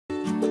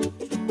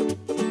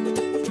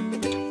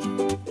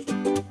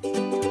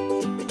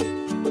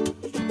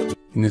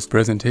In this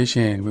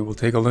presentation, we will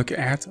take a look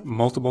at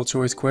multiple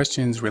choice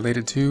questions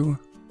related to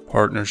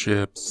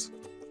partnerships.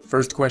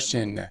 First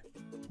question,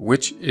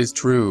 which is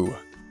true?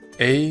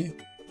 A,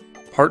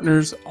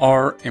 partners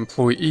are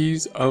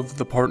employees of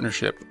the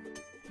partnership.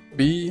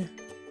 B,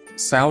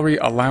 salary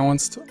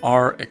allowance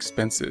are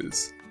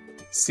expenses.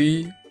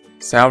 C,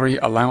 salary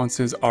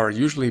allowances are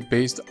usually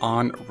based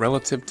on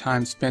relative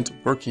time spent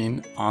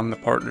working on the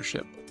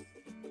partnership.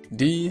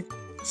 D,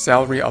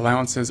 salary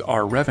allowances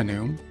are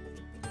revenue.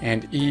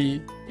 And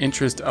E,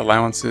 interest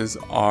allowances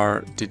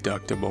are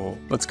deductible.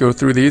 Let's go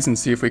through these and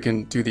see if we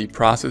can do the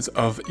process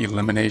of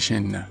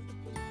elimination.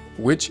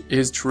 Which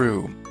is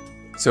true?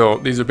 So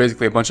these are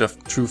basically a bunch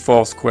of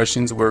true-false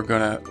questions. We're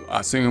gonna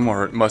assume,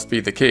 or it must be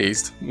the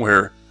case,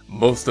 where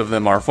most of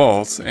them are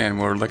false, and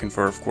we're looking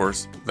for, of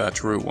course, the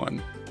true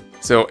one.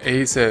 So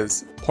A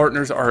says,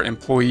 partners are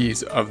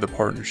employees of the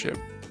partnership.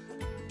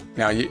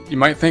 Now you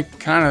might think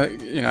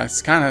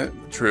it's kind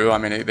of true. I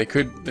mean, they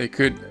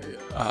could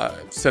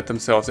set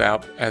themselves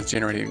out as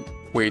generating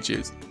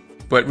wages,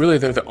 but really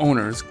they're the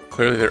owners.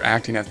 Clearly they're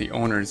acting as the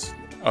owners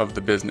of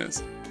the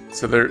business,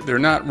 so they're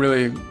not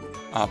really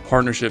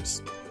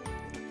partnerships.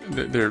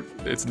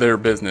 It's their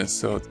business,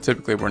 so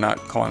typically we're not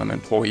calling them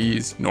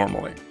employees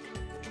normally.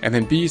 And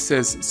then B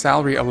says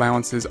salary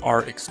allowances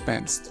are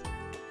expensed.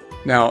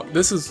 Now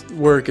this is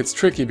where it gets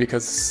tricky,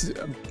 because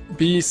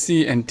B,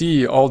 C, and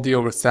D all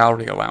deal with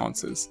salary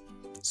allowances.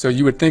 So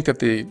you would think that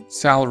the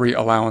salary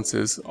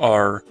allowances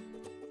are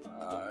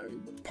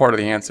part of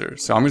the answer.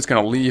 So I'm just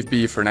going to leave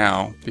B for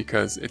now,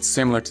 because it's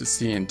similar to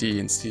C and D,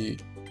 and C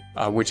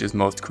which is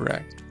most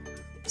correct.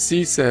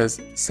 C says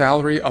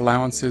salary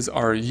allowances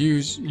are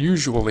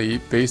usually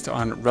based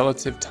on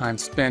relative time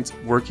spent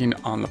working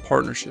on the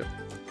partnership.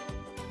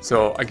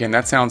 So again,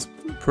 that sounds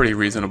pretty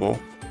reasonable.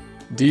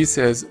 D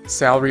says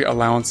salary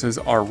allowances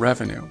are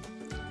revenue.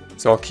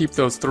 So I'll keep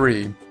those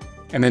three.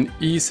 And then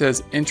E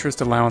says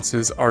interest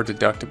allowances are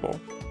deductible.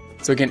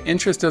 So again,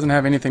 interest doesn't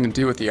have anything to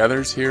do with the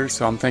others here,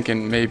 so I'm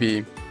thinking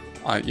maybe,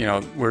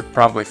 we're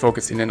probably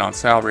focusing in on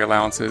salary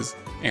allowances,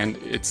 and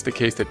it's the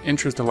case that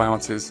interest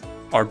allowances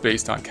are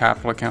based on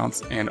capital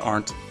accounts and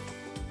aren't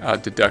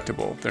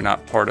deductible. They're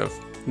not part of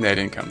net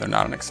income. They're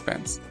not an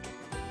expense.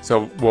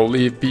 So we'll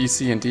leave B,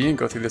 C, and D and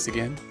go through this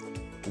again.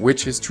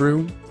 Which is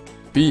true?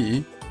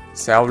 B,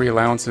 salary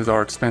allowances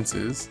are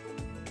expenses.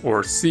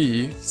 Or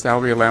C,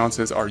 salary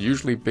allowances are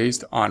usually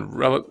based on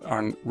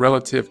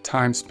relative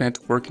time spent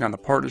working on the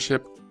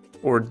partnership.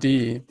 Or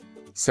D,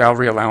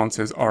 salary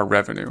allowances are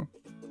revenue.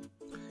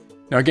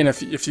 Now again,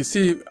 if you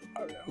see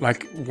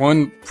like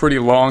one pretty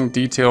long,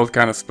 detailed,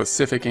 kind of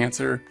specific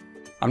answer,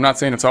 I'm not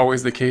saying it's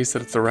always the case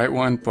that it's the right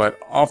one, but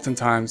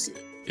oftentimes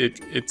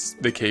it's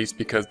the case,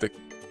 because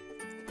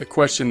the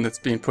question that's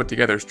being put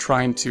together is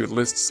trying to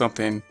list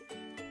something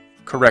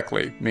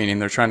correctly, meaning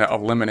they're trying to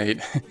eliminate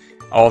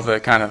all the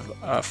kind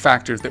of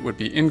factors that would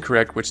be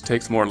incorrect, which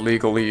takes more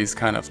legalese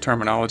kind of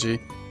terminology.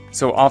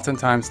 So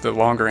oftentimes the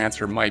longer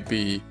answer might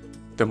be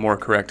the more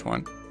correct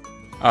one.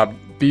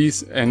 B,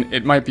 and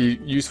it might be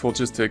useful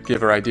just to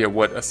give our idea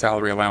what a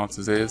salary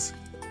allowances is,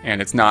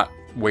 and it's not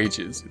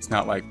wages. It's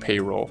not like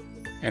payroll,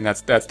 and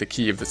that's the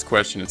key of this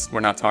question. We're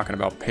not talking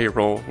about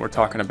payroll. We're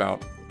talking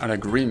about an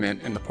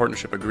agreement in the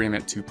partnership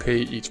agreement to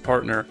pay each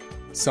partner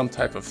some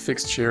type of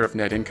fixed share of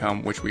net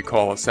income, which we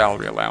call a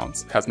salary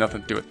allowance. It has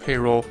nothing to do with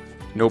payroll.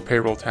 No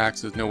payroll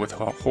taxes, no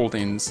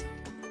withholdings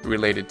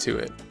related to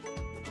it.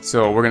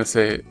 So we're going to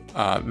say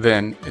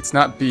then it's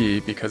not B,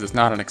 because it's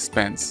not an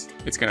expense.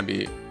 It's going to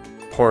be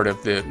part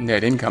of the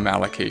net income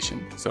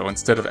allocation. So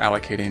instead of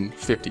allocating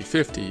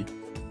 50-50,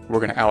 we're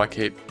going to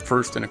allocate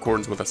first in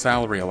accordance with a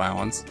salary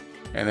allowance,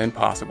 and then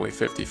possibly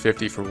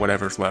 50-50 for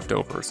whatever's left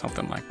over or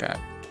something like that.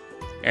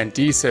 And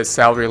D says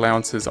salary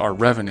allowances are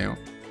revenue.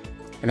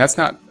 And that's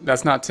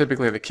not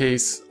typically the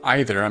case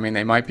either. I mean,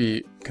 they might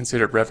be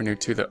considered revenue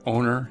to the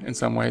owner in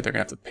some way. They're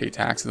going to have to pay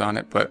taxes on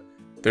it, but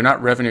they're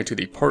not revenue to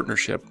the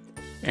partnership,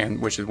 and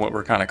which is what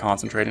we're kind of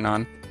concentrating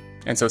on.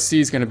 And so C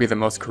is going to be the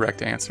most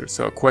correct answer.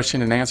 So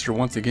question and answer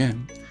once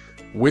again.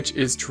 Which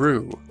is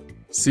true?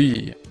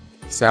 C,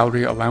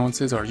 salary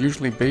allowances are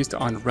usually based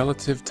on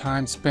relative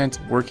time spent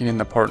working in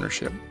the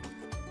partnership.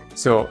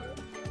 So,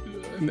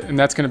 and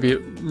that's going to be,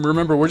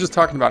 remember, we're just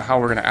talking about how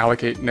we're going to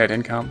allocate net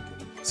income.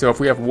 So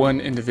if we have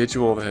one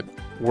individual that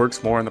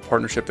works more in the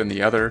partnership than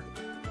the other,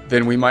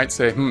 then we might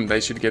say, they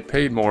should get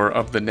paid more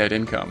of the net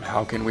income.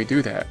 How can we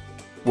do that?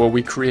 Well,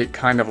 we create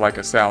kind of like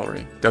a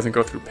salary. It doesn't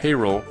go through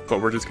payroll,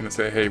 but we're just going to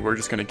say, hey, we're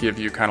just going to give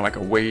you kind of like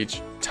a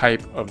wage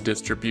type of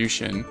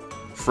distribution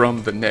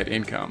from the net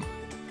income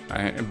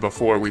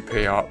before we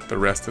pay out the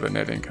rest of the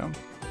net income.